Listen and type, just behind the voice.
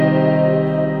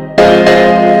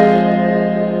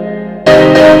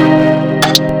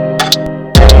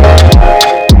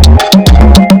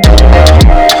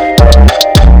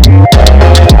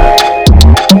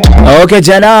Okay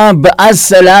जनाब,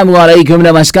 अस्सलाम वालेकुम,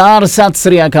 नमस्कार, सत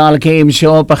श्री अकाल, केम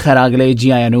शो पखर अगले जी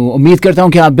आयानु। उम्मीद करता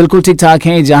हूँ कि आप बिल्कुल ठीक ठाक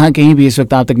हैं जहाँ कहीं भी इस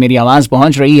वक्त आप तक मेरी आवाज़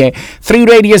पहुँच रही है। थ्री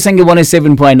रेडियो संग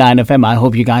 107.9 FM। I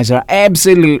hope you guys are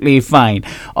absolutely fine.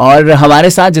 और हमारे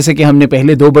साथ, जैसे कि हमने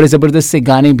पहले दो बड़े ज़बरदस्त से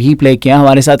गाने भी प्ले किया,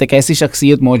 हमारे साथ एक ऐसी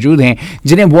शख्सियत मौजूद हैं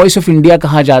जिन्हें वॉइस ऑफ इंडिया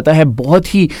कहा जाता है।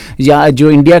 बहुत ही, या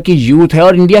जो इंडिया की यूथ है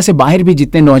और इंडिया से बाहर भी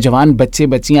जितने नौजवान बच्चे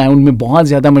बच्चियाँ हैं उनमें बहुत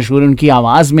ज़्यादा मशहूर। उनकी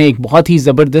आवाज़ में एक बहुत ही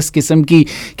ज़बरदस्त किस्म की,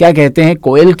 क्या कहते हैं,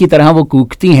 कोयल की तरह वो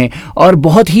कूकती हैं और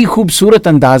बहुत ही खूबसूरत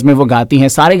अंदाज में वो गाती हैं।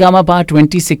 सारेगामापा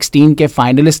 2016 के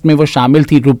फाइनलिस्ट में वो शामिल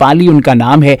थी। रूपाली उनका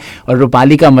नाम है और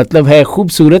रूपाली का मतलब है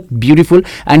खूबसूरत, beautiful.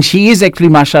 And she is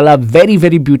actually माशाल्लाह वेरी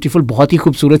वेरी ब्यूटीफुल। बहुत ही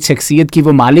खूबसूरत शख्सियत की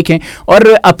वो मालिक हैं। और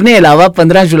अपने अलावा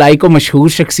 15 जुलाई को मशहूर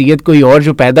शख्सियत कोई और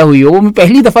जो पैदा हुई हो, वो मैं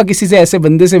पहली दफ़ा किसी से ऐसे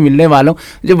बंदे से मिलने वाला हूँ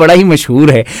जो बड़ा ही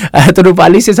मशहूर है। तो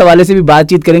रूपाली से इस हवाले से भी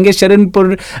बातचीत करेंगे।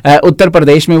 शरणपुर उत्तर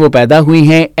प्रदेश में वो पैदा हुई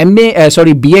हैं।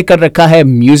 बीए कर रखा है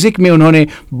म्यूजिक में उन्होंने।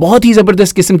 बहुत ही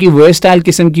ज़बरदस्त किस्म की, वर्सटाइल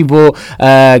किस्म की वो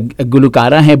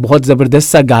गुलकारा हैं, बहुत ज़बरदस्त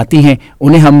सा गाती हैं।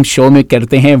 उन्हें हम शो में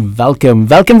करते हैं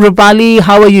welcome Rupali,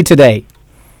 how are you today?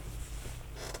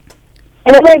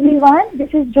 Hello everyone,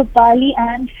 this is Rupali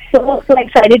and so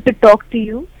excited to talk to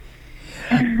you.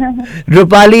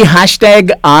 Rupali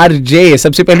 #RJ।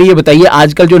 सबसे पहले ये बताइए,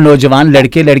 आजकल जो नौजवान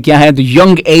लड़के लड़कियां हैं, the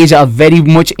young age are very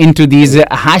much into these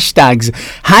hashtags.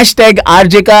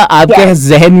 #RJ का आपके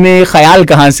जहन में ख्याल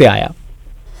कहाँ से आया?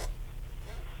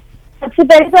 सबसे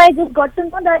पहले तो I just got to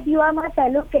know that you are my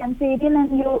fellow Cancerian and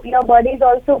your birthday is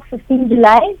also 15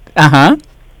 July. हाँ,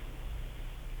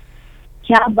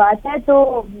 क्या बात है।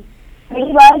 तो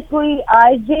पहली बार कोई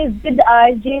RJ with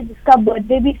RJ जिसका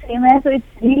बर्थडे भी सेम है, so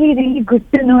it's really good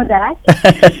to know that.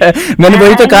 मैंने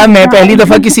वही तो कहा, मैं पहली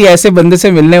दफा किसी ऐसे बंदे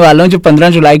से मिलने वाला हूँ जो 15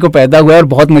 जुलाई को पैदा हुआ है और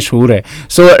बहुत मशहूर है।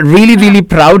 So really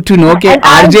proud to know कि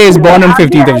RJ is born on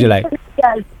 15th of July.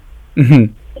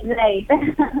 Right.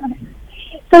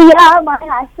 So yeah, my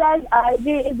hashtag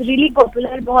RJ is really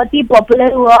popular, बहुत ही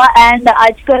पॉपुलर हुआ। एंड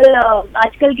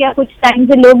आजकल क्या, कुछ टाइम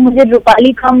से लोग मुझे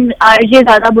रूपाली कम RJ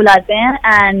ज्यादा बुलाते हैं।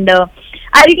 And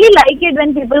I really like it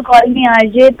when people call me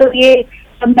RJ। तो ये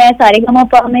जब मैं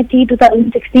सारेगामापा में थी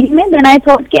 2016 में, देन आई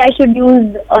थॉट कि I should use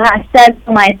hashtag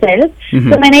for my self.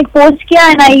 तो मैंने एक पोस्ट किया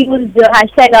and I use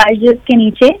hashtag RJ के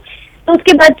नीचे। तो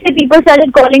उसके बाद से people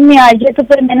started calling me RJ। तो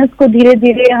फिर मैंने उसको धीरे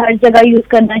धीरे हर जगह यूज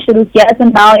करना शुरू किया। So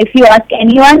now if you ask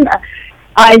anyone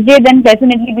RJ, then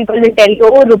definitely people will tell you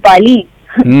ओ रूपाली।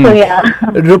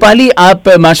 रूपाली, आप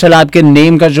माशाल्लाह, आपके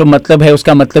नेम का जो मतलब है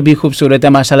उसका मतलब भी खूबसूरत है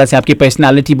माशाल्लाह से। आपकी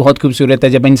पर्सनालिटी बहुत खूबसूरत है।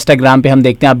 जब इंस्टाग्राम पे हम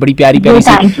देखते हैं आप बड़ी प्यारी प्यारी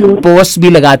सी पोस्ट भी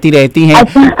लगाती रहती हैं।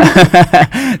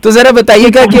 तो जरा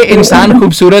बताइएगा कि इंसान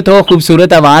खूबसूरत हो,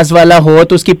 खूबसूरत आवाज वाला हो,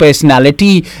 तो उसकी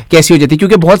पर्सनालिटी कैसी हो जाती है?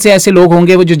 क्योंकि बहुत से ऐसे लोग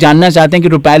होंगे वो जो जानना चाहते हैं कि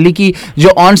रूपाली की जो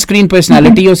ऑन स्क्रीन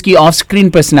पर्सनालिटी है उसकी ऑफ स्क्रीन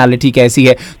पर्सनालिटी कैसी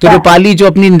है। तो रूपाली जो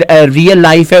अपनी रियल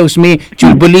लाइफ है उसमें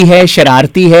चुलबुली है,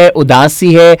 शरारती है,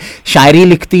 उदासी है, शायरी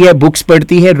लिखती है, बुक्स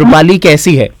पढ़ती है, रूपाली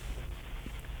कैसी है?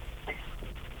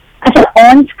 अच्छा,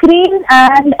 on screen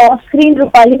end of screen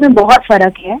Rupali में बहुत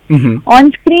फर्क है। ऑन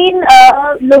स्क्रीन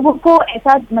लोगों को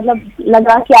ऐसा मतलब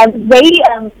लगा कि I was very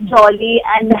jolly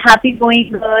and happy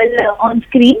going girl on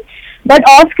screen, but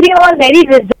of screen I was very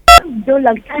reserve, जो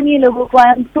लगता नहीं है लोगों को।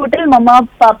 आई एम टोटल ममा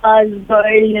पापा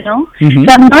girl, you know. So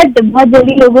I am not बहुत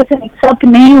जल्दी लोगों से मिक्सअप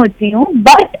नहीं होती हूँ,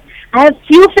 but I have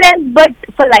few friends, but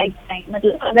for lifetime.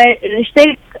 मतलब अगर रिश्ते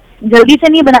जल्दी से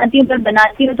नहीं बनाती हूँ, पर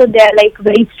बनाती हूँ तो they are like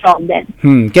very strong then.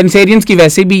 Cancerians की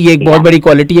वैसे भी ये एक बहुत बड़ी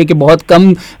क्वालिटी है कि बहुत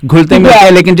कम घुलते मिलते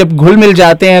हैं, लेकिन जब घुल मिल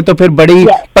जाते हैं तो फिर बड़ी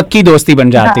पक्की दोस्ती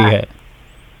बन जाती है।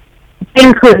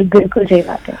 बिल्कुल सही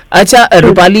बात है। अच्छा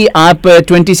रूपाली, आप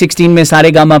 2016 में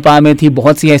सारेगामापा में थी।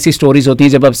 बहुत सी ऐसी स्टोरीज होती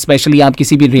हैं जब आप स्पेशली आप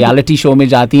किसी भी रियलिटी शो में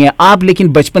जाती हैं। आप लेकिन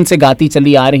बचपन से गाती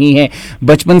चली आ रही हैं,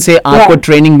 बचपन से आपको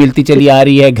ट्रेनिंग मिलती चली आ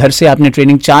रही है, घर से आपने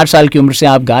ट्रेनिंग, 4 साल की उम्र से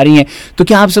आप गा रही हैं। तो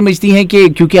क्या आप समझती हैं कि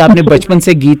क्योंकि आपने बचपन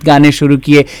से गीत गाने शुरू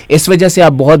किए इस वजह से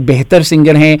आप बहुत बेहतर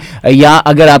सिंगर हैं, या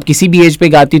अगर आप किसी भी एज पे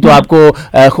गाती तो आपको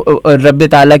रब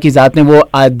ताला की जात ने वो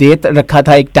दे रखा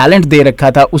था, एक टैलेंट दे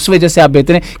रखा था, उस वजह से आप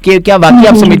बेहतर हैं? कि क्या वाकई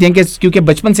आप समझते हैं कि क्योंकि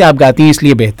बचपन से आप गाती हैं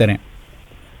इसलिए बेहतर हैं?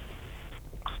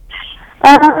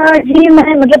 जी,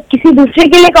 मैं मतलब किसी दूसरे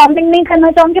के लिए काउंटिंग नहीं करना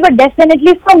चाहूंगी, बट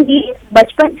डेफिनेटली फॉर मी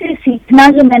बचपन से सीखना,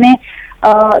 जो मैंने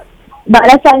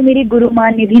 12 साल मेरी गुरु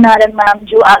माँ निधि नारायण मैम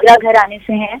जो आगरा घराने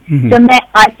से हैं, जब मैं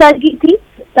 8 साल की थी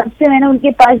तब से मैंने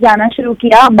उनके पास जाना शुरू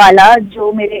किया। बाला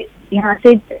जो मेरे यहाँ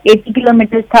से 80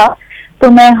 किलोमीटर था, तो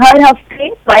मैं हर हफ्ते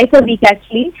twice a week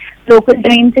actually local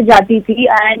train से जाती थी।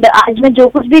 एंड आज मैं जो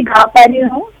कुछ भी गा पा रही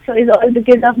हूँ, so is all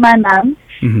because of my ma'am.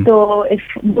 तो इफ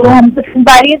वो हमको सुन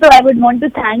पा रही है तो I would want to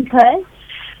thank her.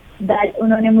 That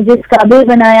उन्होंने मुझे इस काबिल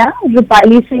बनाया,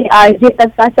 रूपाली से आरजे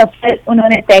तक का सफर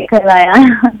उन्होंने तय करवाया।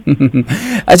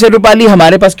 अच्छा रूपाली,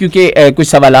 हमारे पास क्योंकि कुछ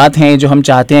सवालात हैं जो हम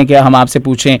चाहते हैं कि हम आपसे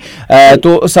पूछें।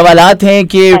 तो सवालात हैं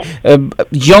कि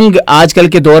यंग आजकल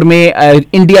के दौर में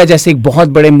इंडिया जैसे एक बहुत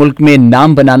बड़े मुल्क में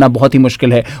नाम बनाना बहुत ही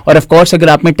मुश्किल है, और ऑफ कोर्स अगर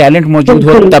आप में टैलेंट मौजूद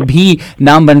हो तभी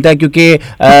नाम बनता है, क्योंकि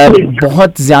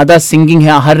बहुत ज्यादा सिंगिंग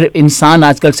है, हर इंसान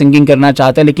आजकल सिंगिंग करना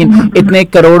चाहता है, लेकिन इतने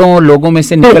करोड़ों लोगों में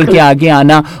से निकल के आगे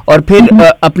आना और फिर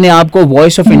अपने आप को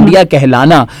वॉइस ऑफ इंडिया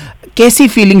कहलाना, कैसी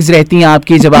फीलिंग्स रहती हैं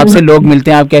आपकी जब आपसे लोग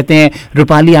मिलते हैं, आप कहते हैं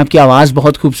रूपाली आपकी आवाज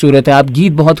बहुत खूबसूरत है, आप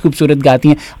गीत बहुत खूबसूरत गाती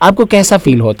हैं, आपको कैसा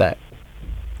फील होता है?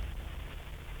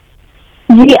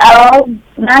 जी,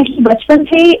 मैं बचपन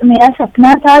से ही मेरा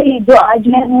सपना था कि जो आज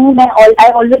मैं हूँ, मैं I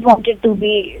always wanted to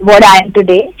be what I am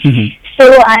today. So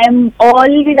I'm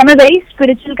a very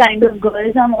spiritual kind of girl.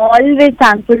 So I'm always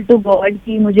thankful to God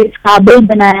कि मुझे इस काबिल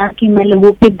बनाया कि मैं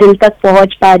लोगों के दिल तक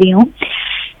पहुंच पा रही हूँ।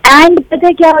 एंड पता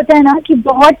है क्या होता है ना कि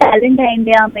बहुत टैलेंट है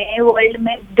इंडिया में, वर्ल्ड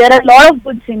में, there are lot of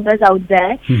good singers out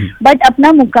there, but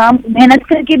अपना मुकाम, मेहनत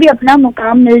करके भी अपना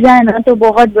मुकाम मिल जाए ना तो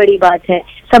बहुत बड़ी बात है,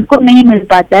 सबको नहीं मिल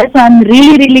पाता है। So I am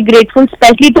really really grateful,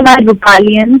 specially to my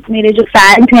रूपालियंस, मेरे जो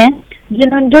फैंस हैं,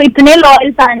 जो इतने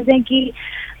लॉयल फैंस हैं कि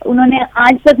उन्होंने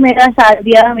आज तक मेरा साथ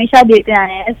दिया, हमेशा देते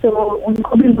आए हैं। सो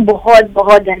उनको भी बहुत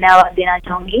बहुत धन्यवाद देना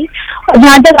चाहूंगी। और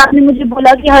जहाँ तक आपने मुझे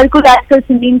बोला कि हर कोई आजकल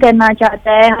सिंगिंग करना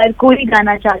चाहता है, हर कोई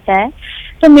गाना चाहता है,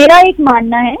 तो मेरा एक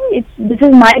मानना है, दिस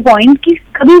इज माय पॉइंट, कि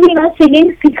कभी भी ना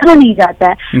सिंगिंग सीखा नहीं जाता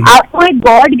है। आपको एक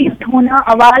गॉड गिफ्ट होना,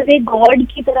 आवाज एक गॉड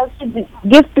की तरफ से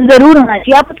गिफ्ट जरूर होना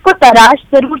चाहिए। आप उसको तराश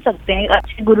जरूर सकते हैं,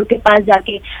 अच्छे गुरु के पास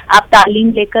जाके आप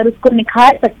तालीम लेकर उसको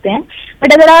निखार सकते हैं,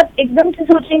 बट अगर आप एकदम से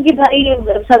सोचें कि भाई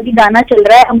सभी गाना चल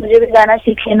रहा है, अब मुझे भी गाना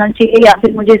सीख लेना चाहिए या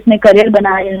फिर मुझे इसमें करियर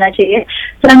बना लेना चाहिए,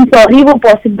 तो आई एम सॉरी, वो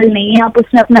पॉसिबल नहीं है। आप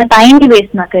उसमें अपना टाइम भी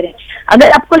वेस्ट ना करें। अगर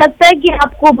आपको लगता है कि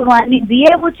आपको भगवान ने दी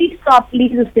है वो चीज, तो आप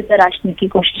प्लीज उससे तराशने की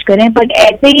कोशिश करें, बट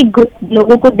ऐसे ही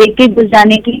लोगों को देख के घुस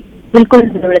जाने की बिल्कुल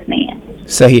जरूरत नहीं है।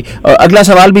 सही। और अगला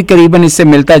सवाल भी करीबन इससे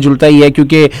मिलता जुलता ही है,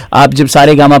 क्योंकि आप जब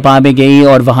सारेगामापा में गई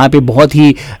और वहाँ पे बहुत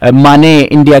ही माने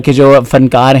इंडिया के जो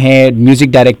फनकार हैं,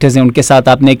 म्यूजिक डायरेक्टर्स हैं, उनके साथ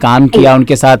आपने काम किया,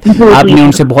 उनके साथ आपने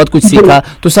उनसे बहुत कुछ सीखा,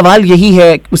 तो सवाल यही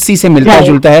है, उसी से मिलता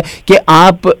जुलता है कि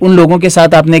आप उन लोगों के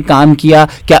साथ आपने काम किया,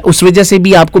 क्या उस वजह से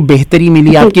भी आपको बेहतरी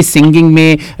मिली आपकी सिंगिंग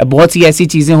में? बहुत सी ऐसी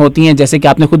चीजें होती हैं, जैसे कि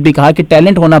आपने खुद भी कहा कि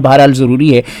टैलेंट होना बहरहाल जरूरी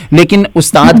है, लेकिन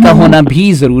उस्ताद का होना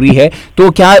भी जरूरी है, तो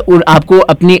क्या आपको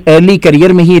अपनी अर्ली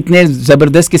करियर में ही इतने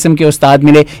जबरदस्त किस्म के उस्ताद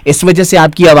मिले, इस वजह से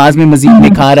आपकी आवाज में मजीद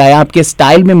निखार आया, आपके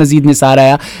स्टाइल में मजीद निसार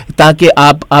आया, ताकि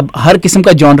आप हर किस्म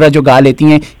का जॉनरा जो गा लेती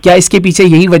हैं? क्या इसके पीछे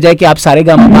यही वजह है कि आप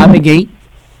सारेगामापा में गई?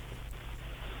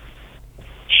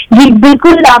 जी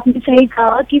बिल्कुल, आपने सही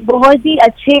कहा कि बहुत ही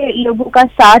अच्छे लोगों का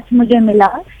साथ मुझे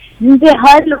मिला, जिनसे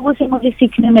हर लोगों से मुझे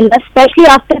सीखने मिला, स्पेशली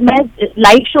आफ्टर मैं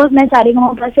लाइव शोज में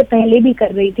सारेगामापा से पहले भी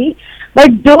कर रही थी,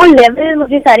 बट जो लेवल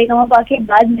मुझे सारेगामापा के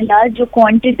बाद मिला, जो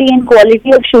quantity and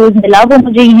quality of shows मिला, वो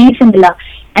मुझे यहीं से मिला।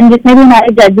 एंड जितने भी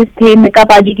हमारे जजेस थे, मिका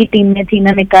पाजी की टीम में थी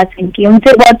ना, मिका सिंह की,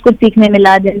 उनसे बहुत कुछ सीखने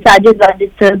मिला, जैसे साजिद वाजिद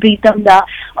सर, प्रीतम दा,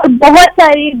 और बहुत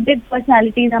सारी बिग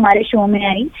पर्सनालिटीज हमारे शो में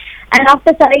आई। एंड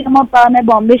आफ्टर सारेगामापा मैं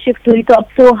बॉम्बे शिफ्ट हुई, तो अब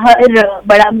तो हर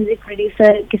बड़ा म्यूजिक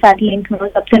प्रोड्यूसर के साथ लिंक में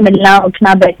सबसे मिलना,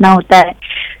 उठना बैठना होता है।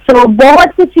 सो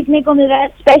बहुत कुछ सीखने को मिल रहा है,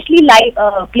 स्पेशली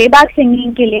लाइव प्लेबैक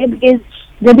सिंगिंग के लिए, बिकॉज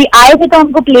जब भी आए थे तो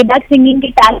हमको प्लेबैक सिंगिंग के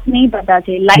टैक्स नहीं पता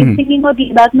थे, लाइव सिंगिंग और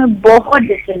प्लेबैक में बहुत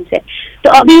डिफरेंस है,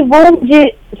 तो अभी वो मुझे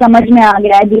समझ में आ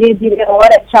गया है, धीरे धीरे और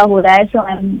अच्छा हो रहा है। So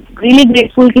I am really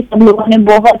grateful कि सब लोगों ने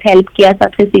बहुत हेल्प किया,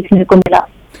 सबसे सीखने को मिला।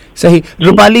 सही।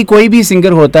 रूपाली, कोई भी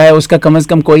सिंगर होता है उसका कम से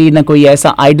कम कोई ना कोई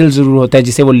ऐसा आइडल जरूर होता है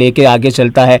जिसे वो लेके आगे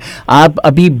चलता है। आप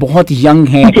अभी बहुत यंग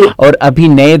हैं और अभी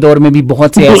नए दौर में भी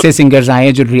बहुत से ऐसे सिंगर्स आए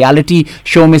हैं जो रियलिटी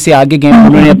शो में से आगे गए,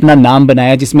 उन्होंने अपना नाम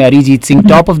बनाया, जिसमें Arijit Singh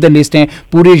top of the list हैं।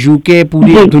 पूरे यूके,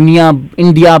 पूरी दुनिया,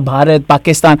 इंडिया, भारत,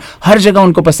 पाकिस्तान, हर जगह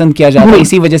उनको पसंद किया जाता है।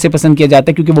 इसी वजह से पसंद किया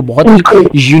जाता है क्योंकि वो बहुत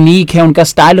ही यूनिक है, उनका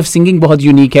स्टाइल ऑफ सिंगिंग बहुत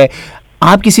यूनिक है।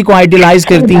 आप किसी को आइडियलाइज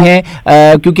करती हैं?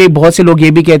 क्योंकि बहुत से लोग ये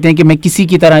भी कहते हैं कि मैं किसी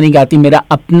की तरह नहीं गाती, मेरा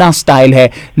अपना स्टाइल है,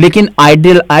 लेकिन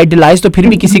आइडियलाइज तो फिर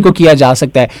भी किसी को किया जा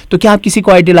सकता है। तो क्या आप किसी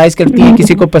को आइडियलाइज करती हैं,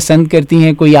 किसी को पसंद करती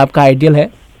हैं, कोई आपका आइडियल है?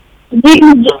 जी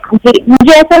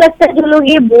मुझे ऐसा लगता है जो लोग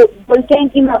ये बोलते हैं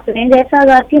कि मैं अपने जैसा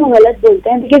गाती हूँ, गलत बोलते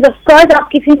हैं, बिकॉज ऑफकोर्स आप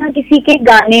किसी ना किसी के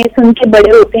गाने सुन के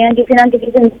बड़े होते हैं, किसी ना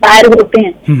किसी से इंस्पायर होते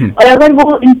हैं, और अगर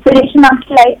वो इंस्पिरेशन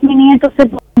आपकी लाइफ में नहीं है तो फिर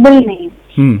पॉसिबल ही नहीं है।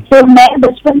 तो मैं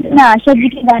बचपन से मैं आशा जी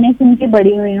के गाने सुन के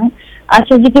बड़ी हुई हूँ।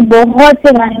 आशा जी के बहुत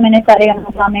से गाने मैंने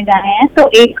सारेगामापा में गाए हैं, तो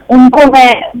एक उनको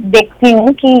मैं देखती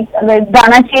हूँ कि अगर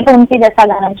गाना चाहिए तो उनके जैसा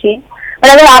गाना चाहिए। और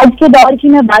अगर आज के दौर की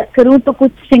मैं बात करूँ तो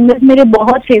कुछ सिंगर्स मेरे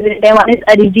बहुत फेवरेट है। One is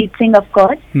Arijit Singh, of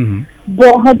course,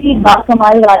 बहुत ही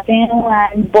बाकमाल गाते हैं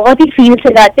एंड बहुत ही फील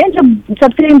से गाते हैं। जो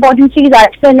सबसे इम्पोर्टेंट चीज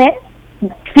आजकल है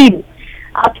फील,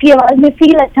 आपकी आवाज में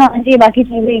फील अच्छा होना चाहिए, बाकी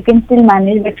चीजें you can still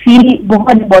manage, but feel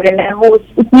बहुत इम्पोर्टेंट है, वो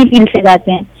उतनी फील से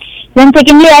गाते हैं। Then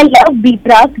secondly I love be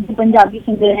प्राक, जो पंजाबी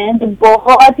सिंगर हैं, जो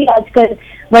बहुत ही आजकल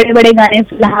बड़े बड़े गाने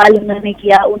फिलहाल उन्होंने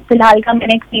किया। फिलहाल का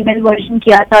मैंने एक फीमेल वर्जन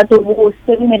किया था, तो वो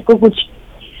उससे भी मेरे को कुछ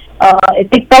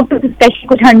टिकटॉक पे स्पेशली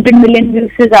कुछ 100 मिलियन व्यूज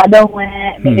से ज्यादा हुए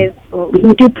हैं। मेरे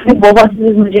यूट्यूब पे बहुत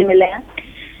व्यूज मुझे मिले हैं।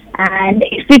 And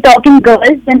if we talking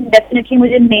girls than definitely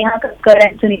मुझे नेहा कक्कड़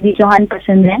एंड सुनिधि चौहान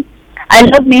पसंद है। आई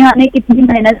लव नेहा ने कितनी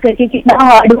मेहनत करके, कितना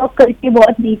हार्ड वर्क करके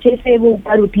बहुत नीचे से वो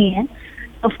ऊपर उठी हैं।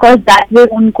 ऑफ कोर्स दैट वे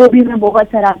उनको भी मैं बहुत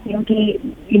सराहती हूँ कि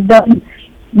एकदम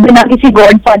बिना किसी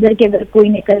गॉड फादर के अगर कोई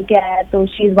निकल के आया तो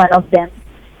she is one of them.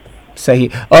 सही।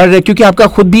 और क्योंकि आपका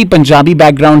खुद भी पंजाबी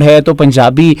बैकग्राउंड है, तो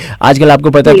पंजाबी आजकल आपको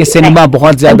पता है कि सिनेमा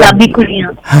बहुत ज्यादा पंजाबी कुड़ियां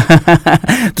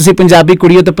ਤੁਸੀਂ ਪੰਜਾਬੀ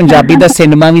ਕੁੜੀ ਹੋ, ਤਾਂ ਪੰਜਾਬੀ ਦਾ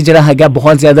ਸਿਨੇਮਾ ਵੀ ਜਿਹੜਾ ਹੈਗਾ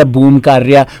ਬਹੁਤ ਜ਼ਿਆਦਾ ਬੂਮ ਕਰ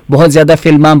ਰਿਹਾ, ਬਹੁਤ ਜ਼ਿਆਦਾ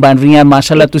ਫਿਲਮਾਂ ਬਣ ਰਹੀਆਂ,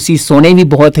 ਮਾਸ਼ਾਅੱਲਾ ਤੁਸੀਂ ਸੋਹਣੇ ਵੀ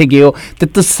ਬਹੁਤ ਹੈਗੇ ਹੋ। ਤੇ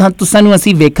ਤੁਸਾਂ ਨੂੰ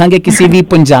ਅਸੀਂ ਵੇਖਾਂਗੇ ਕਿਸੇ ਵੀ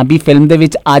ਪੰਜਾਬੀ ਫਿਲਮ ਦੇ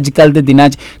ਵਿੱਚ ਅੱਜ ਕੱਲ ਦੇ ਦਿਨਾਂ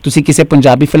 'ਚ ਤੁਸੀਂ ਕਿਸੇ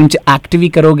ਪੰਜਾਬੀ ਫਿਲਮ 'ਚ ਐਕਟ ਵੀ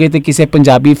ਕਰੋਗੇ ਤੇ ਕਿਸੇ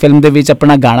ਪੰਜਾਬੀ ਫਿਲਮ ਦੇ ਵਿੱਚ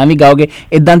ਆਪਣਾ ਗਾਣਾ ਵੀ गाओगे,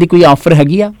 ਇਦਾਂ ਦੀ ਕੋਈ ਆਫਰ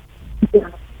ਹੈਗੀ ਆ?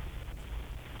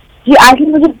 जी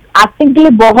एक्चुअली मुझे एक्टिंग के लिए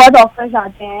बहुत ऑफर्स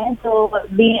आते हैं, तो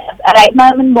राइट नाउ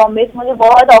आई एम इन बॉम्बे, तो मुझे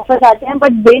बहुत ऑफर्स आते हैं,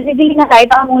 बट बेसिकली ना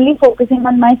right I am only focusing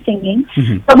on my singing.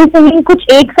 तो अभी सिंगिंग कुछ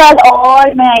 1 साल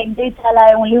और मैं 1-1.5 साल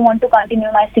I only want to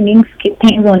continue my singing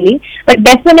things only, but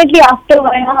definitely after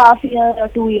 1.5 years or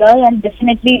 2 years and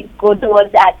definitely go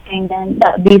towards acting and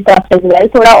these stuff as well.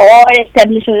 थोड़ा और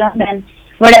establish हो जाऊं then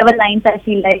whatever lines I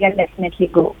feel like I'll definitely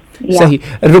go. सही।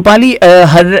 रूपाली,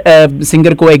 हर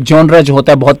singer को एक genre जो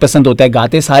होता है बहुत पसंद होता है,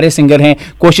 गाते सारे सिंगर हैं,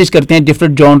 कोशिश करते हैं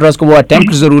डिफरेंट जॉनरास को वो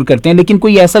अटेम्प्ट जरूर करते हैं, लेकिन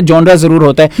कोई ऐसा जॉनरा जरूर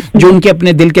होता है जो उनके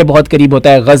अपने दिल के बहुत करीब होता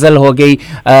है। गजल हो गई,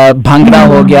 भांगड़ा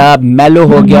हो गया, मेलो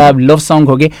हो गया, लव सॉन्ग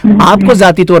हो गए। आपको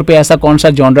जाती तौर पे ऐसा कौन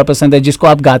सा जॉनरा पसंद है जिसको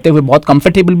आप गाते हुए बहुत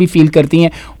कंफर्टेबल भी फील करती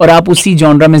हैं और आप उसी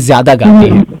जॉनरा में ज्यादा गाते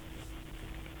हैं?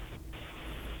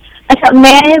 अच्छा,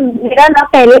 मेरा ना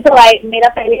पहले तो मेरा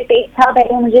पहले टेस्ट था,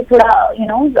 पहले मुझे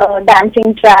थोड़ा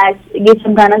डांसिंग ट्रैक ये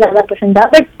सब गाना ज्यादा पसंद था,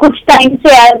 बट कुछ टाइम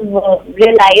से आई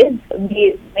रियलाइज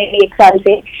मेरे 1 साल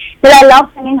से that I love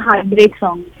singing heartbreak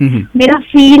songs. मेरा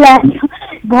फील है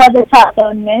बहुत अच्छा आता है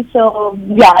उनमें, so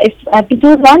yeah, if I have to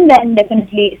choose one then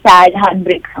definitely sad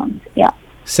heartbreak songs, yeah.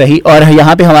 सही। और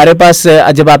यहाँ पे हमारे पास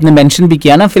जब आपने मेंशन भी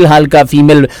किया ना फिलहाल का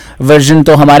फीमेल वर्जन,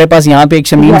 तो हमारे पास यहाँ पे एक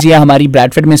शमीम जी है, हमारी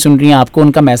ब्रैडफोर्ड में सुन रही हैं आपको,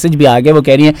 उनका मैसेज भी आ गया। वो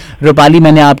कह रही हैं रूपाली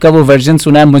मैंने आपका वो वर्जन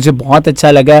सुना है, मुझे बहुत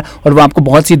अच्छा लगा है, और वो आपको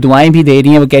बहुत सी दुआएं भी दे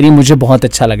रही हैं। वो कह रही है मुझे बहुत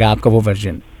अच्छा लगा आपका वो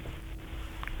version.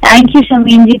 Thank you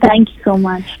Shamin ji, thank you so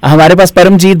much. हमारे पास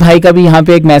परमजीत भाई का भी यहाँ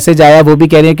पे एक मैसेज आया, वो भी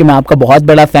कह रहे हैं कि मैं आपका बहुत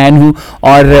बड़ा फैन हूँ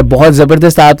और बहुत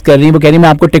जबरदस्त आप कर रही हैं। वो कह रही है मैं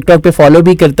आपको टिकटॉक पे फॉलो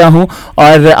भी करता हूँ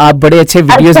और आप बड़े अच्छे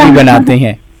वीडियोस भी बनाते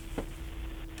हैं।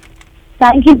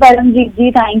 Thank you Paramjit ji,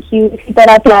 thank you, इसी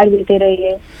तरह प्यार देते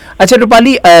रहिए। अच्छा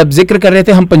रूपाली, जिक्र कर रहे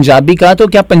थे हम पंजाबी का, तो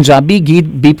क्या पंजाबी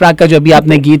गीत बी प्राक का जो अभी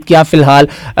आपने गीत किया फिलहाल,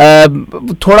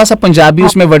 थोड़ा सा पंजाबी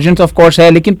उसमें वर्जन ऑफ कोर्स है,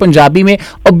 लेकिन पंजाबी में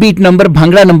अपबीट नंबर,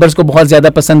 भांगड़ा नंबर्स को बहुत ज्यादा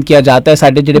पसंद किया जाता है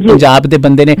साडे ਜਿਹੜੇ पंजाब ਦੇ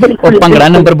ਬੰਦੇ ਨੇ, और ਭੰਗੜਾ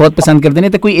नंबर बहुत पसंद करते ਨੇ,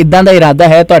 ਤੇ ਕੋਈ ਇਦਾਂ ਦਾ ਇਰਾਦਾ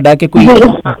ਹੈ ਤੁਹਾਡਾ ਕਿ ਕੋਈ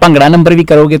ਭੰਗੜਾ नंबर भी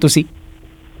करोगे तुसी?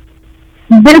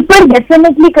 बिल्कुल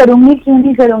डेफिनेटली करूंगी, क्यों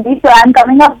नहीं करूंगी। तो I am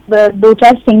coming up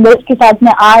 2-4 singers के साथ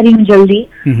मैं आ रही हूँ जल्दी,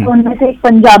 तो उनमें से एक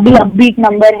पंजाबी अपबीट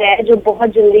नंबर है जो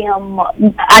बहुत जल्दी हम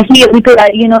एक्चुअली अभी तो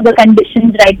the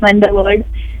conditions right now in the world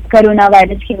corona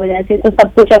virus की वजह से, तो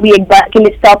सब कुछ अभी एक बार के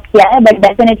लिए स्टॉप किया है, but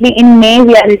definitely in May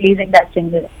we are releasing that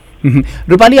single.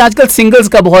 Rupali, आजकल सिंगल्स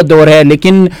का बहुत दौर है,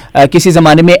 लेकिन किसी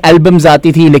जमाने में एल्बम्स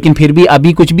आती थी, लेकिन फिर भी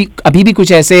अभी भी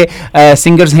कुछ ऐसे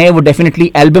सिंगर्स हैं वो डेफिनेटली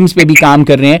एल्बम्स पे भी काम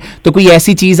कर रहे हैं। तो कोई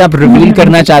ऐसी चीज आप रिवील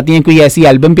करना चाहती हैं, कोई ऐसी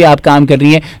एल्बम पे आप काम कर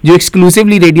रही हैं जो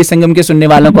एक्सक्लूसिवली रेडियो संगम के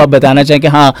सुनने वालों को आप बताना चाहें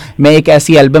कि हाँ मैं एक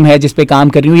ऐसी एल्बम है जिस पे काम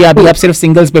कर रही हूँ, या अभी आप सिर्फ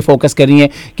सिंगल्स पे फोकस कर रही हैं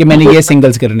कि मैंने ये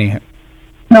सिंगल्स करने हैं?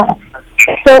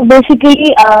 तो बेसिकली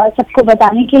सबको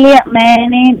बताने के लिए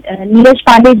मैंने नीरज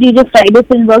पांडे जी जो फ्राइडे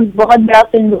फिल्म वर्क्स बहुत बड़ा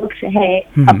फिल्म वर्क्स है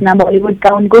अपना बॉलीवुड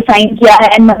का, उनको साइन किया है।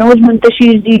 एंड मनोज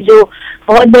मुंतशिर जी जो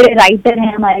बहुत बड़े राइटर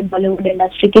हैं हमारे बॉलीवुड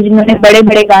इंडस्ट्री के, जिन्होंने बड़े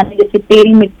बड़े गाने जैसे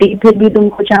तेरी मिट्टी, फिर भी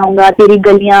तुमको चाहूंगा, तेरी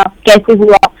गलियां, कैसे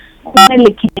हुआ, उन्होंने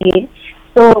लिखे हैं,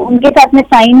 तो उनके साथ में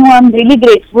साइन हुआ। I am really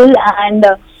grateful.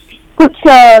 And कुछ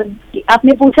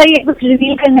आपने पूछा ये कुछ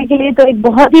रिवील करने के लिए, तो एक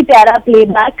बहुत ही प्यारा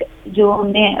प्लेबैक जो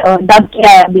हमने डब किया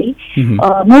है अभी,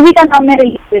 मूवी का नाम मैं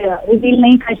रिवील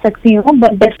नहीं कर सकती हूँ,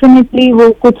 बट डेफिनेटली वो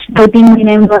कुछ 2-3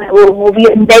 महीने में वो movie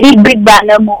very big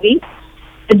banner movie,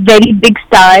 very big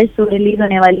star, so release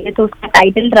होने वाली है। तो उसका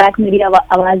टाइटल ट्रैक मेरी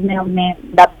आवाज में हमने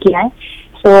डब किया है,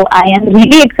 so I am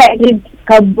really excited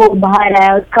कब वो बाहर आए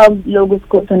और कब लोग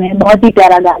उसको सुने। बहुत ही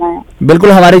प्यारा गाना है।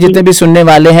 बिल्कुल, हमारे जितने भी सुनने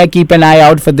वाले हैं, keep an eye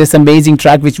out for this amazing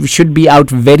track which should be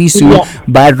out very soon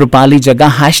by Rupali Jagga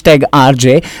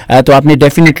 #RJ। तो आपने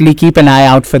definitely keep an eye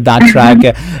out for that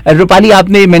track. Rupali,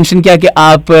 आपने मेंशन किया कि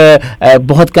आप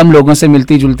बहुत कम लोगों से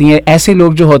मिलती जुलती हैं। ऐसे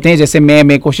लोग जो होते हैं, जैसे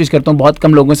मैं कोशिश करता हूँ बहुत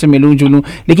कम लोगों से मिलूं जुलूं,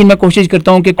 लेकिन मैं कोशिश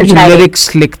करता हूँ कि कुछ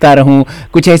लिरिक्स लिखता रहूं,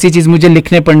 कुछ ऐसी चीज मुझे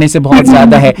लिखने पढ़ने से बहुत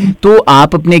ज्यादा है। तो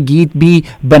आप अपने गीत भी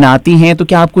बनाती हैं, तो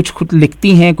क्या आप कुछ खुद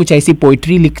लिखती हैं, कुछ ऐसी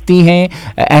पोइट्री लिखती हैं,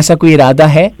 ऐसा कोई इरादा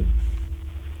है?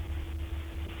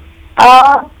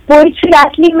 पोइट्री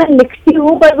एक्चुअली मैं लिखती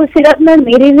हूँ, पर वो सिर्फ मैं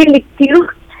मेरे लिए लिखती हूँ,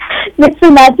 मैं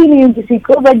सुनाती नहीं हूँ किसी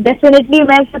को। बट डेफिनेटली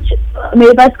मैं कुछ,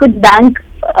 मेरे पास कुछ बैंक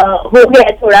हो गया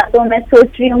है थोड़ा, तो मैं सोच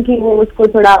रही हूँ कि वो उसको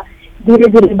थोड़ा धीरे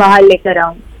धीरे बाहर लेकर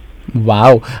आऊँ।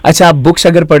 वाओ, अच्छा, आप बुक्स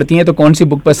अगर पढ़ती हैं तो कौन सी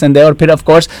बुक पसंद है? और फिर ऑफ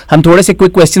कोर्स हम थोड़े से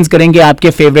क्विक क्वेश्चंस करेंगे आपके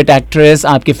फेवरेट एक्ट्रेस,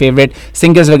 आपके फेवरेट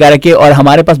सिंगर्स वगैरह के। और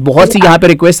हमारे पास बहुत सी यहाँ पे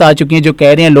रिक्वेस्ट आ चुकी हैं जो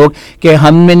कह रहे हैं लोग कि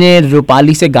हमने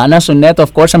रूपाली से गाना सुनना है। तो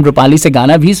ऑफ कोर्स हम रूपाली से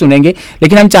गाना भी सुनेंगे,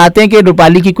 लेकिन हम चाहते हैं कि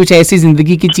रूपाली की कुछ ऐसी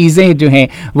जिंदगी की चीजें जो हैं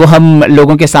वो हम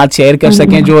लोगों के साथ शेयर कर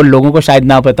सकें जो लोगों को शायद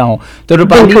ना पता हो। तो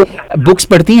रूपाली, बुक्स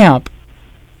पढ़ती हैं आप?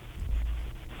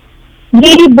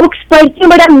 ये बुक्स पढ़ती हूँ,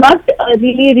 but I am not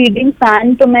really reading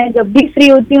fan. तो मैं जब भी फ्री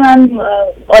होती हूँ, I am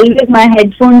always, my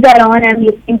headphones are on, I am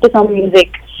listening to some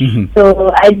music. तो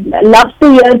आई लव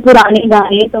टू हियर पुराने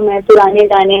गाने, तो मैं पुराने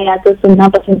गाने या तो सुनना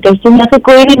पसंद करती हूँ, या फिर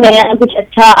कोई भी नया कुछ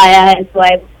अच्छा आया है तो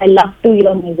I love to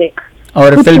hear music.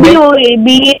 और फिल्में,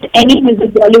 be it any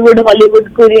music, Bollywood,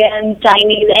 Hollywood, Korean,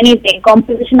 Chinese, anything,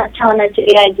 composition अच्छा होना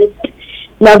चाहिए। I just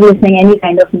love listening any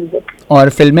kind of music. और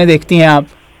फिल्में देखती हैं आप?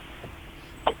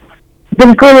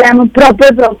 बिल्कुल, I am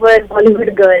proper Bollywood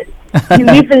girl.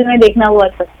 Hindi फिल्में देखना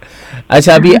बहुत पसंद।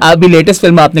 अच्छा, अभी लेटेस्ट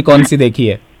फिल्म आपने कौन सी देखी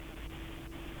है?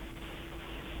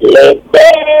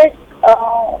 लेटेस्ट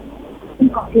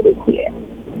कौन सी देखी है?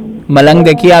 मलंग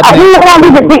देखी है आपने?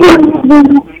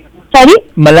 सॉरी,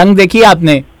 मलंग देखी है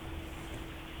आपने?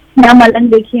 ना,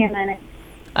 मलंग देखी है मैंने।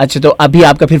 अच्छा, तो अभी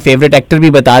आपका फिर फेवरेट एक्टर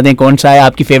भी बता दें, कौन सा है?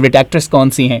 आपकी फेवरेट एक्ट्रेस कौन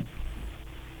सी हैं?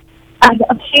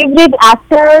 Favourite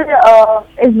actor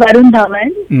is Varun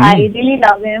Dhawan. I really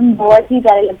love him, बहुत ही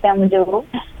प्यारे लगता है मुझे वो।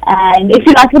 And if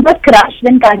you ask about crush,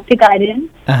 then Kartik Aaryan.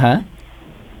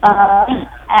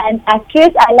 And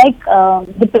actress I like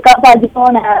Deepika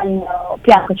Padukone and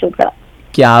Priyanka Chopra.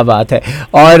 क्या बात है।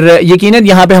 और यकीनन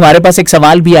यहाँ पे हमारे पास एक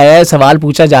सवाल भी आया है, सवाल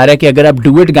पूछा जा रहा है कि अगर आप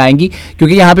डुएट गाएंगी,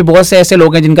 क्योंकि यहाँ पे बहुत से ऐसे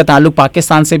लोग हैं जिनका ताल्लुक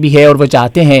पाकिस्तान से भी है और वो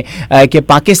चाहते हैं कि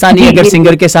पाकिस्तानी अगर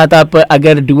सिंगर के साथ आप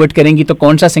अगर डुएट करेंगी तो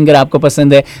कौन सा सिंगर आपको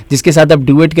पसंद है जिसके साथ आप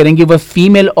डुएट करेंगी? वो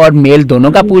फीमेल और मेल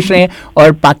दोनों का पूछ रहे हैं, और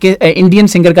इंडियन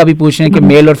सिंगर का भी पूछ रहे हैं कि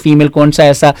मेल और फीमेल कौन सा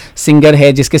ऐसा सिंगर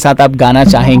है जिसके साथ आप गाना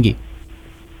चाहेंगी?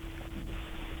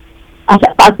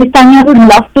 अच्छा, Pakistani, I would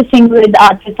love to sing with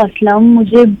Atif Aslam.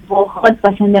 मुझे बहुत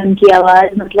पसंद है उनकी आवाज।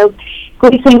 मतलब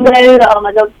कोई सिंगर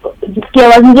मतलब जिसकी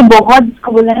आवाज मुझे बहुत,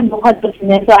 जिसको बोलना है, बहुत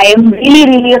पसंद है। So I am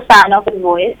really a fan of his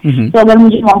voice. तो अगर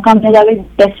मुझे मौका मिल जाए,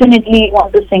 definitely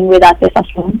want to sing with Atif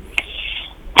Aslam.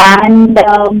 And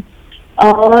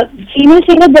female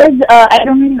singer, there's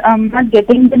I'm not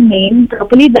getting the name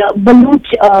properly, the Baluch,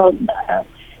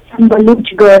 some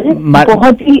Baluch girl,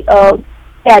 बहुत ही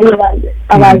प्यारी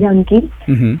आवाज है उनकी।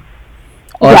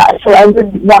 Yeah, so I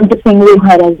would want to sing with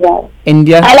her as well.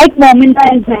 India, I like Momina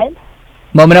as well.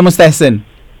 Momina Mustahsin.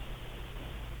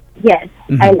 Yes,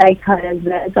 I like her as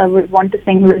well, so I would want to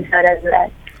sing with her as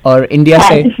well. और India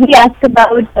से? If we ask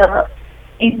about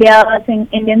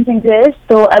Indian singers,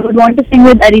 so I would want to sing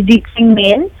with Arijit Singh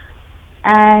male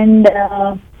and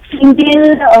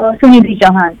female Sunidhi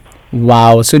Chauhan.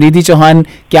 Wow, Sunidhi Chauhan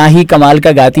क्या ही कमाल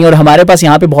का गाती हैं। और हमारे पास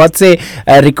यहाँ पे बहुत से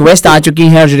रिक्वेस्ट आ चुकी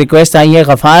हैं, और जो रिक्वेस्ट आई है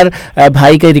गफ़ार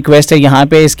भाई की रिक्वेस्ट है यहाँ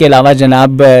पे। इसके अलावा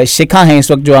जनाब शिखा हैं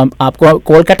इस वक्त जो आपको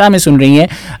कोलकाता में सुन रही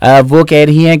हैं, वो कह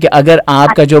रही हैं कि अगर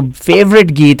आपका जो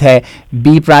फेवरेट गीत है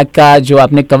बी प्राक का जो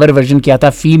आपने कवर वर्जन किया था,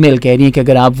 फीमेल, कह रही हैं कि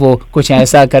अगर आप वो कुछ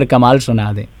ऐसा कर कमाल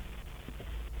सुना दें।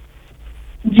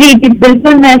 जी जी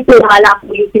बिल्कुल, मैं फिलहाल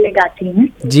आपको ये गाती हूँ।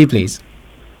 जी प्लीज।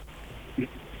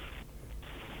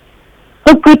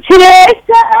 कुछ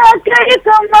ऐसा कर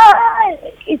कमाल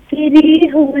कि तेरी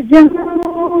हो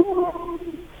जाऊं,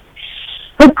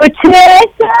 कुछ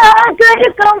ऐसा कर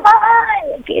कमाल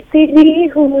कि तेरी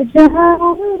हो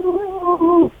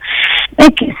जाऊं। मैं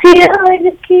किसी और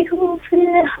की हूँ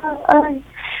फिलहाल,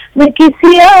 मैं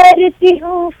किसी और की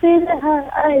हूँ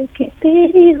फिलहाल कि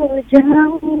तेरी हो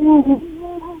जाऊं।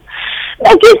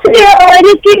 मैं किसी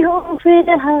और की हूँ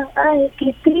फिलहाल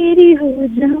कि तेरी हो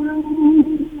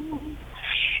जाऊं।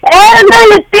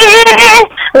 गलती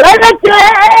गलत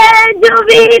है जो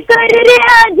भी कर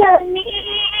रहा जानी,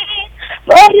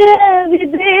 पर भी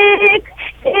देख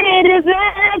तेरे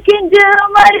बिन किंज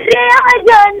मरे आ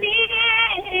जानी,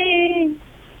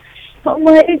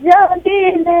 हमारे जागे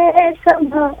ले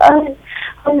संभाल,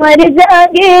 हमारे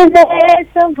जागे ले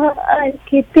संभाल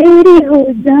के तेरी हो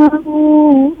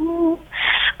जाऊं,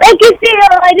 मैं किसी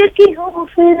और की हूँ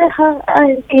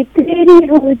फिलहाल के तेरी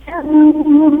हो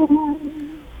जाऊं।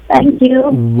 Thank you.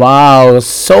 Wow,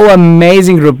 so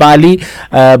amazing Rupali,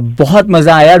 बहुत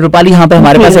मजा आया रूपाली। यहाँ पे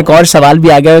हमारे पास एक और सवाल भी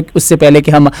आ गया, उससे पहले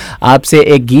कि हम आपसे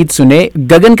एक गीत सुने।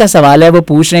 गगन का सवाल है, वो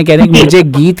पूछ रहे हैं, कह रहे हैं कि मुझे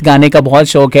गीत गाने का बहुत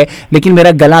शौक है लेकिन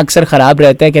मेरा गला अक्सर खराब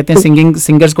रहता है। कहते हैं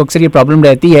सिंगर्स को अक्सर ये प्रॉब्लम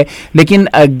रहती है, लेकिन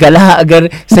गला अगर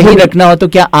सही रखना हो तो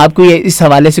क्या आप कोई इस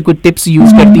हवाले से कोई टिप्स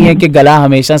यूज करती हैं कि गला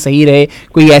हमेशा सही रहे?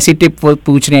 कोई ऐसी टिप वो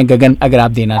पूछ रहे हैं गगन, अगर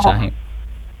आप देना चाहें।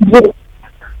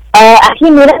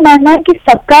 एक्चुअली मेरा मानना है कि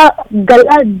सबका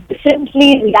गला डिफरेंटली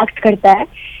रिएक्ट करता है।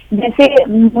 जैसे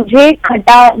मुझे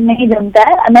खट्टा नहीं जमता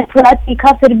है, मैं थोड़ा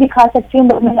तीखा फिर भी खा सकती हूँ,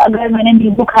 अगर मैंने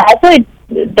नींबू खाया तो it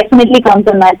definitely comes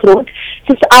on my throat.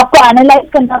 आपको एनालाइज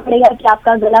करना पड़ेगा कि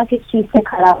आपका गला किस चीज से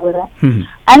खराब हो रहा है।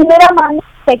 एंड मेरा मानना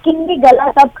सेकेंडली गला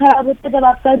तब खराब होता है जब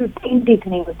आपका रूटीन ठीक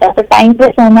नहीं होता। तो टाइम पे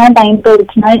सोना, टाइम पे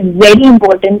उठना इज वेरी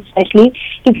इंपॉर्टेंट, स्पेशली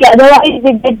क्योंकि otherwise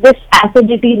we get this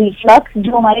acidity reflux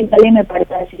जो हमारे गले में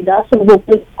पड़ता है सीधा। सो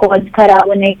वोकल कॉर्ड्स खराब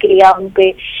होने के या उन पे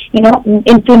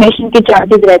इन्फ्लेमेशन के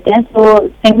चांसेस रहते हैं। सो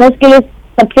सिंगर्स के लिए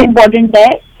सबसे इम्पोर्टेंट है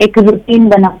एक रूटीन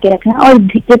बना के रखना और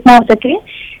जितना हो सके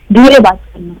धीरे बात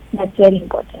करना, दैट्स वेरी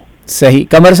इंपॉर्टेंट। सही।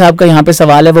 कमर साहब का यहाँ पे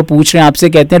सवाल है, वो पूछ रहे हैं आपसे,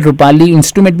 कहते हैं रूपाली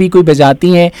इंस्ट्रूमेंट भी कोई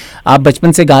बजाती हैं? आप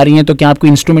बचपन से गा रही हैं तो क्या आप कोई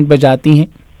इंस्ट्रूमेंट बजाती हैं?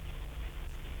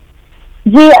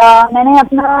 जी मैंने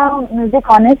अपना म्यूजिक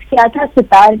ऑनर्स किया था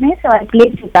सितार में, सो आई प्ले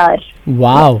सितार।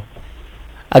 वाह,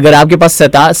 अगर आपके पास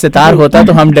सितार होता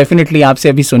तो हम डेफिनेटली आपसे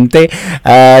अभी सुनते।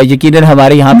 यकीनन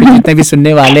हमारे यहाँ पे जितने भी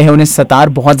सुनने वाले हैं उन्हें सितार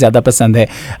बहुत ज़्यादा पसंद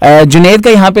है। जुनेद का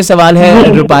यहाँ पे सवाल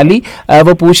है रूपाली,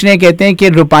 वो पूछ रहे हैं, कहते हैं कि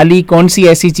रूपाली कौन सी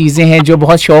ऐसी चीज़ें हैं जो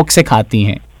बहुत शौक से खाती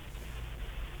हैं?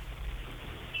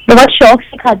 बहुत शौक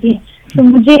से खाती हैं तो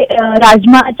मुझे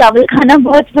राजमा चावल खाना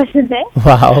बहुत पसंद है।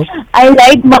 वाह। आई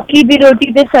लाइक मक्की दी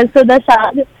रोटी पे सरसों दा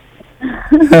साग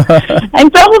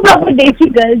एंड प्रॉपर देसी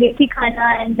गर्ल, देसी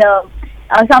खाना। And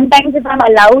sometimes if I am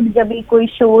allowed, जब भी कोई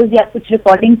शोज या कुछ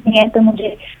रिकॉर्डिंग नहीं है तो मुझे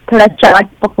थोड़ा chaat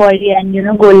pakodi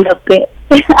and golgappe,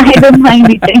 I don't mind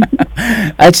eating.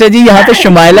 अच्छा जी, यहाँ पे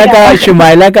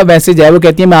शुमाइला का मैसेज है, वो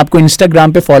कहती है मैं आपको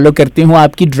इंस्टाग्राम पे फॉलो करती हूँ,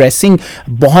 आपकी ड्रेसिंग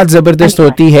बहुत ज़बरदस्त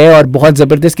होती है और बहुत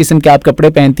ज़बरदस्त किस्म के आप कपड़े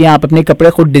पहनती हैं, आप अपने कपड़े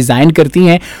खुद डिज़ाइन करती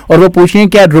हैं। और वो पूछ रही हैं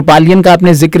क्या रूपालियन का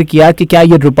आपने जिक्र किया कि क्या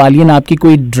ये रूपालियन आपकी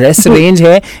कोई ड्रेस रेंज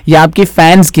है या आपकी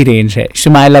फैंस की रेंज है?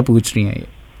 शुमाइला पूछ रही हैं ये।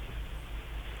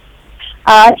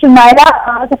 शुमाइला,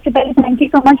 सबसे पहले thank you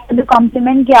so much for the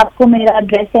compliment कि आपको मेरा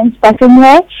ड्रेस सेंस पसंद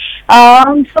है।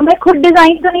 सो मैं खुद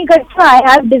डिजाइन तो नहीं करती हूँ, I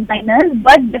have designers,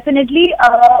 but definitely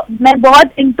मैं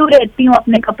बहुत इंटू रहती हूँ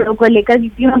अपने कपड़ों को लेकर,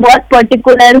 क्योंकि मैं बहुत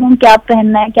पर्टिकुलर हूँ क्या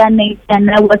पहनना है क्या नहीं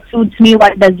पहनना है, what suits me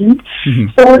what doesn't.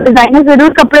 तो डिजाइनर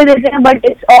जरूर कपड़े देते हैं but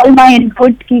it's all my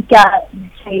input कि क्या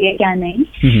चाहिए क्या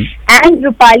नहीं। And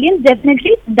Rupalian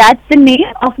definitely that's the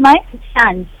name of my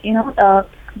fans,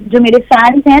 जो मेरे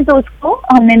फैंस हैं तो उसको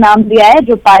हमने नाम दिया है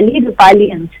Rupali,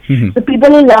 रूपालियंस। So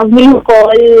people who love me who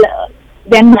call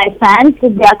them my fans,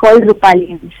 they are called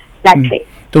रूपालियंस। That's it.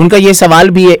 तो उनका ये सवाल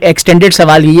भी है, एक्सटेंडेड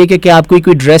सवाल ये है कि क्या आपको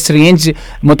कोई ड्रेस रेंज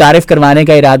मुतारिफ करवाने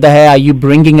का इरादा है? Are you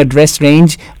bringing a dress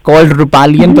range called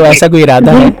Rupalian? तो ऐसा कोई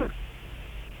इरादा है?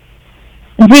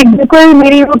 जी बिल्कुल,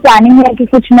 मेरी वो प्लानिंग है कि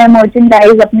कुछ मैं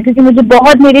मर्चेंडाइज अपने, क्योंकि मुझे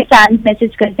बहुत मेरे फैंस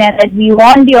मैसेज करते हैं that we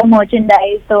want your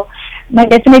merchandise, तो मैं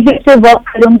डेफिनेटली इस पे वर्क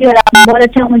करूंगी। और आपने बहुत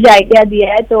अच्छा मुझे आइडिया दिया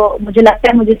है, तो मुझे लगता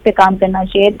है मुझे इस पे काम करना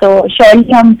चाहिए। तो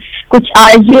श्योरली हम कुछ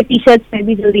आरजे टी शर्ट्स में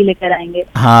भी जल्दी लेकर आएंगे।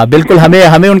 हाँ बिल्कुल,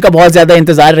 हमें उनका बहुत ज्यादा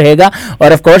इंतजार रहेगा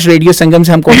और ऑफ कोर्स रेडियो संगम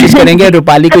से हम कोशिश करेंगे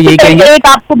रूपाली को यही कहेंगे। एक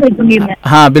आपको भेजूंगी मैं।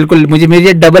 हाँ बिल्कुल,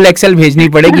 मुझे डबल एक्सएल भेजनी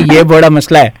पड़ेगी, ये बड़ा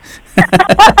मसला है।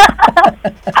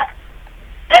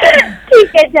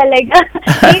 ठीक है चलेगा,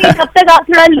 तब तक आप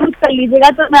थोड़ा लूज कर लीजिएगा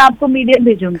तो मैं आपको मीडियम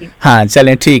भेजूंगी। हाँ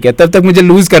चलें ठीक है, तब तक मुझे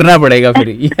लूज करना पड़ेगा फिर।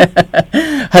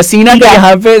 हसीना का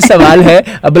यहाँ पे सवाल है,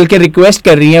 बल्कि रिक्वेस्ट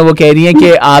कर रही हैं, वो कह रही हैं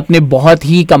कि आपने बहुत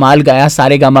ही कमाल गाया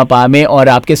सारेगामापा में और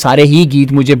आपके सारे ही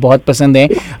गीत मुझे बहुत पसंद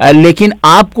हैं, लेकिन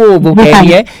आपको वो कह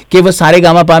रही है कि वो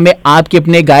सारेगामापा में आपके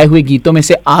अपने गाए हुए गीतों में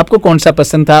से आपको कौन सा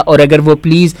पसंद था, और अगर वो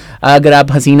प्लीज अगर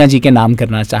आप हसीना जी के नाम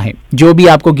करना चाहें, जो भी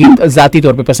आपको गीत जाती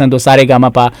तौर पे पसंद हो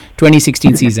सारेगामापा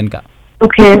 2016 सीजन का।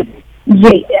 ओके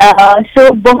जी,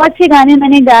 सो बहुत से गाने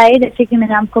मैंने गाए जैसे कि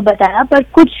मैंने आपको बताया, पर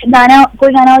कोई गाना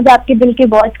हो जो आपके दिल के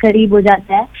बहुत करीब हो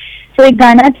जाता है। तो एक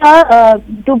गाना था,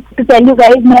 टू टेल यू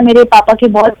गाइज, मैं मेरे पापा के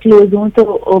बहुत क्लोज हूँ,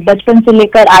 तो बचपन से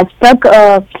लेकर आज तक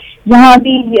यहाँ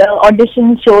भी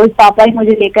ऑडिशन शोज पापा ही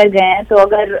मुझे लेकर गए हैं, तो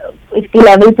अगर इसके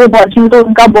लेवल पे पहुंची हूँ तो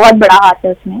उनका बहुत बड़ा हाथ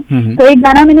है उसमें। तो एक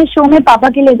गाना मैंने शो में पापा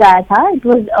के लिए गाया था, it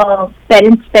was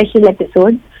parents special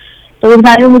episode, तो उस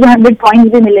गाने में मुझे 100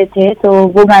 पॉइंट्स भी मिले थे, तो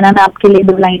वो गाना मैं आपके लिए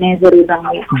 2 लाइनें जरूर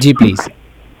गाऊंगी। जी प्लीज।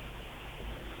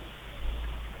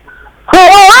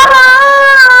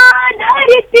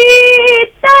 धरती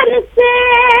तरसे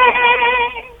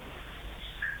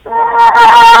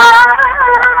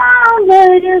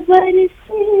बरसे,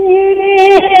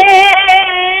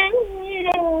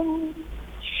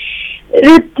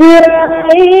 रुत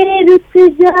आए रुत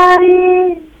जाए,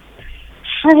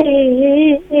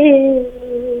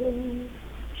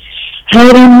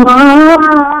 हर मौसम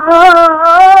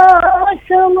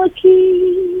की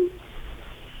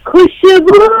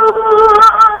खुशबू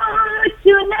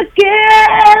चुन के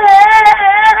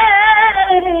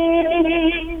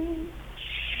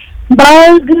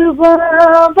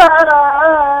बागवां बाग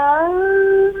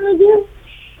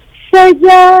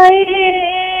सजाए,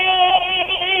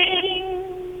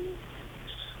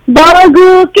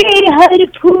 बागों के हर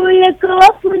फूल को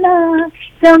अपना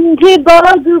समझे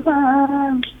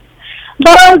बागवां,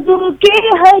 बागों के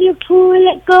हर फूल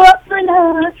को अपना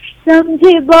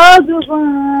समझे बागवां,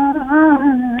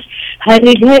 हर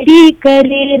घड़ी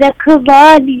करे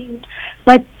रखवाली,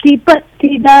 पत्ती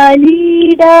पत्ती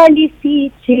डाली डाली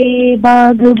सींचे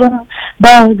बागवां,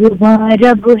 बागवां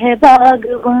रब है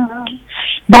बागवां,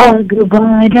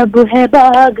 बागवां रब है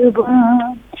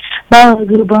बागवां,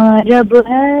 बागवां रब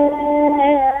है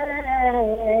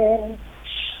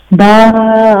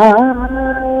बागवां।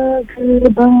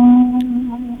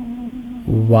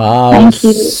 Wow,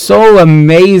 so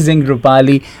amazing,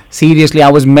 Rupali. Seriously, I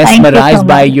was mesmerized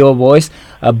by your voice.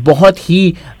 बहुत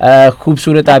ही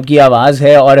खूबसूरत आपकी आवाज़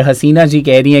है, और हसीना जी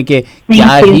कह रही हैं कि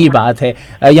क्या ही बात है।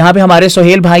 यहाँ पे हमारे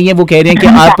सोहेल भाई हैं, वो कह रहे हैं कि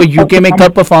आप यूके में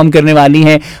कब परफॉर्म करने वाली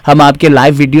हैं। हम आपके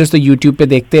लाइव वीडियोस तो यूट्यूब पे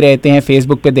देखते रहते हैं,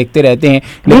 फेसबुक पे देखते रहते हैं,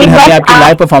 लेकिन हमें आपकी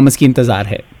लाइव परफॉर्मंस की इंतज़ार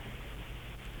है।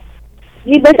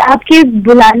 जी बस आपके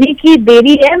बुलाने की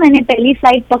देरी है, मैंने पहली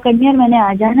फ्लाइट पकड़नी है और मैंने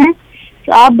आ जाना है,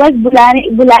 तो आप बस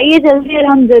बुलाइए जल्दी, और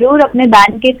हम जरूर अपने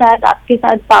बैंड के साथ आपके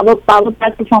साथ पावर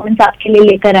पैक परफॉर्मेंस आपके लिए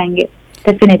लेकर आएंगे,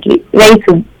 डेफिनेटली वेरी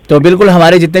सून। तो बिल्कुल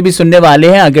हमारे जितने भी सुनने वाले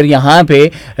हैं, अगर यहाँ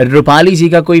पे रूपाली जी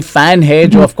का कोई फैन है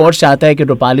जो ऑफ कोर्स चाहता है कि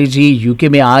रूपाली जी यूके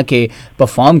में आके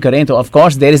परफॉर्म करें, तो of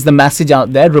course there is the message out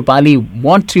there, Rupali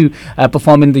want to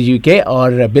perform in the UK.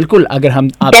 और बिल्कुल अगर हम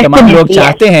आप तमाम लोग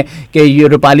चाहते हैं कि ये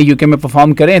रूपाली यूके में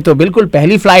परफॉर्म करें, तो बिल्कुल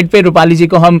पहली फ्लाइट पे रूपाली जी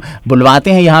को हम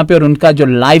बुलवाते हैं यहाँ पे, और उनका जो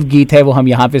लाइव गीत है वो हम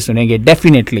यहाँ पे सुनेंगे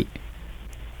definitely.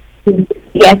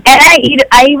 Yes, and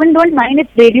I even don't mind if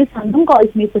Radio Sangam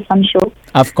calls me for some show.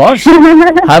 Of course,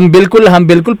 हम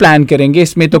बिल्कुल प्लान करेंगे,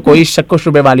 इसमें तो कोई शक व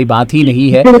शुबे वाली बात ही नहीं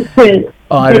है।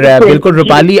 और बिल्कुल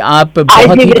रूपाली, आप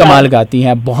बहुत ही कमाल गाती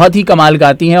हैं, बहुत ही कमाल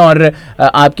गाती हैं, और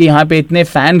आपके यहाँ पे इतने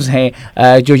फैंस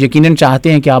हैं जो यकीनन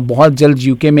चाहते हैं कि आप बहुत जल्द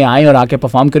यूके में आएँ और आके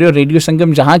परफॉर्म करें। और रेडियो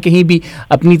संगम जहाँ कहीं भी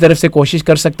अपनी तरफ से कोशिश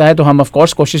कर सकता है, तो हम ऑफ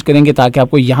कोर्स कोशिश करेंगे ताकि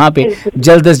आपको यहाँ पे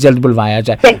जल्द से जल्द बुलवाया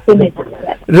जाए।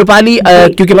 रूपाली,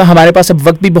 क्योंकि हमारे पास अब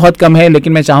वक्त भी बहुत कम है,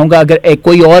 लेकिन मैं चाहूँगा अगर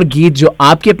कोई और गीत जो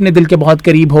आपके अपने दिल के बहुत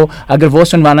करीब हो, अगर वो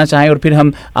सुनवाना चाहें, और फिर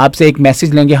हम आपसे एक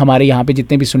मैसेज लेंगे हमारे यहाँ पे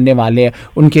जितने भी सुनने वाले हैं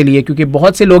उनके लिए, क्योंकि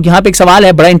बहुत से लोग यहाँ पे, एक सवाल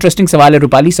है, बड़ा इंटरेस्टिंग सवाल है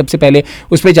रूपाली, सबसे पहले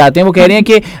उस पर जाते हैं। वो कह रहे हैं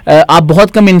कि आप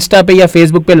बहुत कम इंस्टा पे या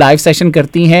फेसबुक पे लाइव सेशन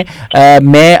करती हैं,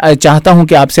 मैं चाहता हूँ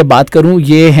कि आपसे बात करूँ।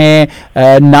 ये हैं,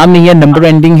 नाम नहीं है, नंबर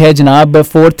एंडिंग है जनाब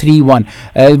 431।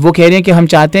 वो कह रहे हैं कि हम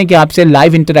चाहते हैं कि आपसे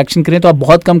लाइव इंटरेक्शन करें, तो आप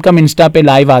बहुत कम इंस्टा पे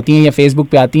लाइव आती हैं या फेसबुक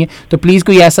पे आती हैं, तो प्लीज़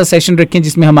कोई ऐसा सेशन रखें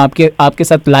जिसमें हम आपके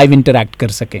साथ लाइव इंटरेक्ट कर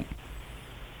सकें।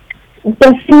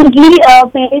 डेफिनेटली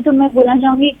पहले तो मैं बोलना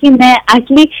चाहूंगी कि मैं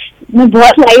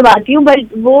बहुत लाइव आती हूँ, बट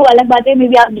वो अलग बात है, मे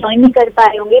बी आप ज्वाइन नहीं कर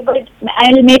पाए होंगे, but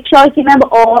I will make sure कि मैं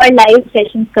और लाइव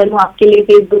सेशंस करूँ आपके लिए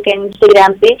फेसबुक एंड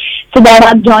इंस्टाग्राम पे, सो दैट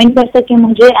आप ज्वाइन कर सकें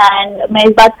मुझे। एंड मैं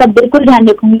इस बात का बिल्कुल ध्यान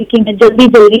रखूंगी कि मैं जल्दी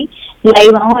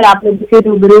लाइव आऊँ और आप लोगों से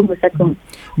रूबरू हो सकूँ।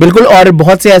 बिल्कुल, और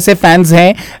बहुत से ऐसे फैंस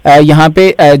हैं यहाँ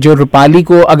पे जो रूपाली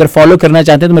को अगर फॉलो करना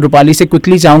चाहते हैं, तो मैं रूपाली से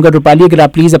क्विकली चाहूँगा, रूपाली अगर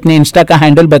आप प्लीज़ अपने इंस्टा का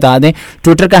हैंडल बता दें,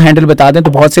 ट्विटर का हैंडल बता दें,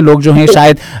 तो बहुत से लोग जो हैं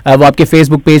शायद वो आपके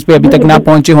फेसबुक पेज पे अभी तक ना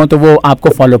पहुँचे हों, तो वो आपको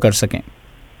फॉलो कर सकें।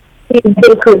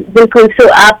 बिल्कुल। सो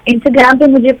आप इंस्टाग्राम पे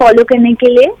मुझे फॉलो करने के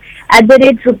लिए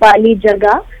 @रूपाली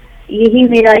जगा, यही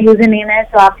मेरा यूजर नेम है,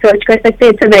 तो आप सर्च कर सकते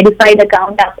हैं, इट्स अ वेरीफाइड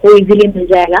अकाउंट, आपको इजीली मिल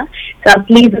जाएगा, तो आप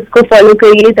प्लीज उसको फॉलो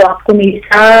करिए, तो आपको मेरी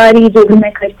सारी जो भी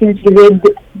मैं करती हूँ चीजें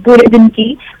पूरे दिन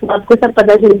की, वो आपको सब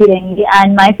पता चलती रहेंगी।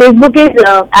 And my Facebook is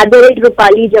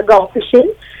 @Rupali जगा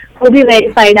ऑफिशियल, वो भी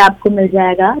वेरीफाइड आपको मिल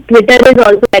जाएगा. Twitter is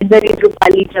also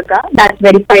 @Rupali Jagga, that's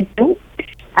verified to.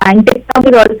 And TikTok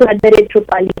is also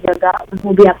 @Rupali जग्गा,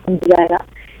 वो भी आपको मिल जाएगा.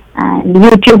 And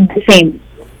YouTube the same.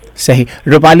 सही.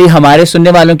 रूपाली, हमारे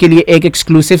सुनने वालों के लिए एक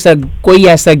एक्सक्लूसिव सा कोई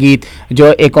ऐसा गीत,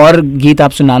 जो एक और गीत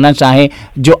आप सुनाना चाहें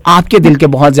जो आपके दिल के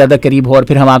बहुत ज्यादा करीब हो, और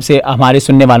फिर हम आपसे हमारे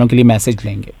सुनने वालों के लिए मैसेज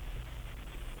लेंगे.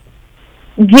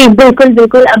 जी बिल्कुल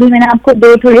बिल्कुल. अभी मैंने आपको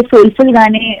 2 थोड़े सोलफुल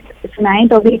गाने सुनाए,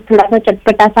 तो अभी थोड़ा सा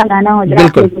चटपटा सा गाना हो जाए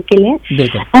आप लोगों के लिए.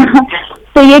 बिल्कुल.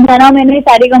 तो ये गाना मैंने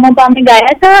सारेगामापा में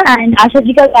गाया था, एंड आशा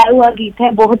जी का गाया हुआ गीत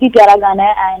है. बहुत ही प्यारा गाना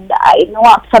है, एंड आई नो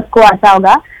आप सबको आता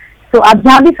होगा. तो आप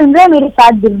जहाँ भी सुन रहे हैं मेरे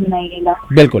साथ दिल बनाइएगा.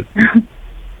 बिल्कुल.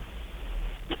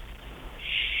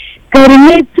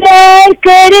 करने प्यार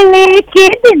करने के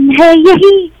दिन है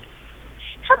यही,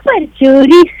 पर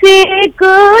चोरी से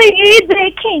कोई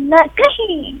देखे ना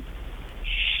कहीं.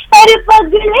 अरे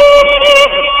पगले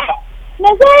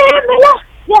नजर मिला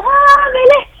जहाँ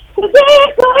मिले तुझे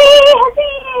कोई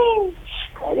हंसी.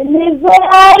 करने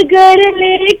प्यार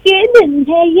करने के दिन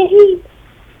है यही,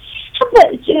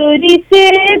 पर चोरी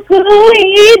से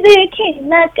कोई देखे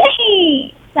ना कहीं.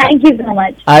 Thank you so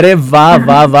much. अरे वाह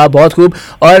वाह वाह, बहुत खूब.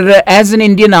 और एज एन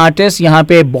इंडियन आर्टिस्ट, यहाँ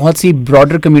पे बहुत सी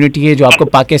ब्रॉडर कम्युनिटी है जो आपको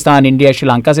पाकिस्तान, इंडिया,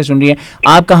 श्रीलंका से सुन रही है.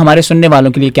 आपका हमारे सुनने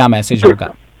वालों के लिए क्या मैसेज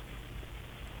होगा?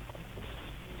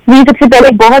 जी, सबसे पहले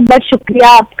बहुत बहुत शुक्रिया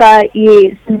आपका ये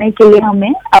सुनने के लिए,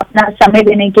 हमें अपना समय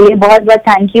देने के लिए बहुत बहुत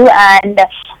थैंक यू. एंड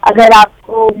अगर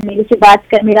आपको मेरे से बात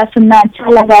कर मेरा सुनना अच्छा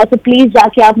लगा तो प्लीज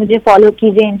जाके आप मुझे फॉलो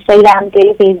कीजिए इंस्टाग्राम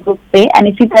पे, फेसबुक पे, एंड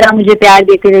इसी तरह मुझे प्यार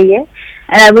देते रहिए.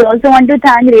 And I would also want to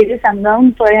thank radio Sangam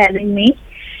for having me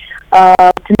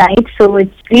tonight. So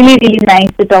it's really really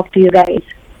nice to talk to you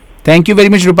guys. Thank you very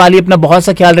much Rupali. अपना बहुत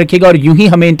सा ख्याल रखिएगा और यूं ही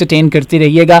हमें एंटरटेन करते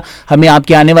रहिएगा. हमें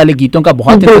आपके आने वाले गीतों का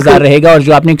बहुत इंतजार रहेगा, और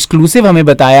जो आपने एक्सक्लूसिव हमें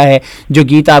बताया है, जो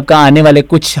गीत आपका आने वाले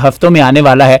कुछ हफ्तों में आने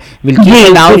वाला है, will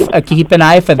keep an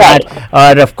I for that.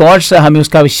 और ऑफ कोर्स हमें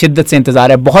उसका शिद्दत से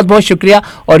इंतजार है. बहुत बहुत शुक्रिया,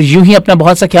 और यूं ही अपना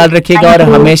बहुत सा ख्याल रखिएगा और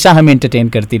हमेशा हमें एंटरटेन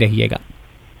करती रहिएगा.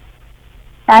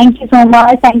 Thank you so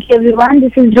much. Thank you everyone.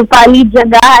 This is Rupali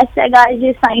Jagga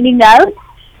 # signing out.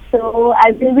 So I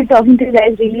will be talking to you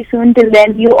guys really soon. Till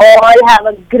then, you all have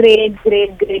a great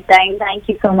time. Thank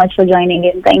you so much for joining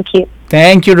in. Thank you.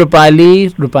 Thank you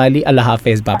Rupali. Allah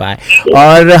Hafiz, bye bye.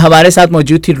 और हमारे साथ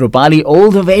मौजूद थी Rupali all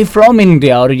the way from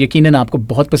India, और यकीनन आपको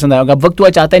बहुत पसंद आएगा. वक्त हुआ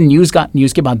चाहता है न्यूज़ का.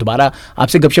 न्यूज़ के बाद दोबारा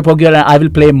आपसे गपशप होगी, और I will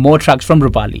play more tracks from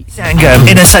Rupali. Sangam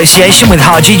in association with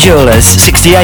Haji Jewelers, 68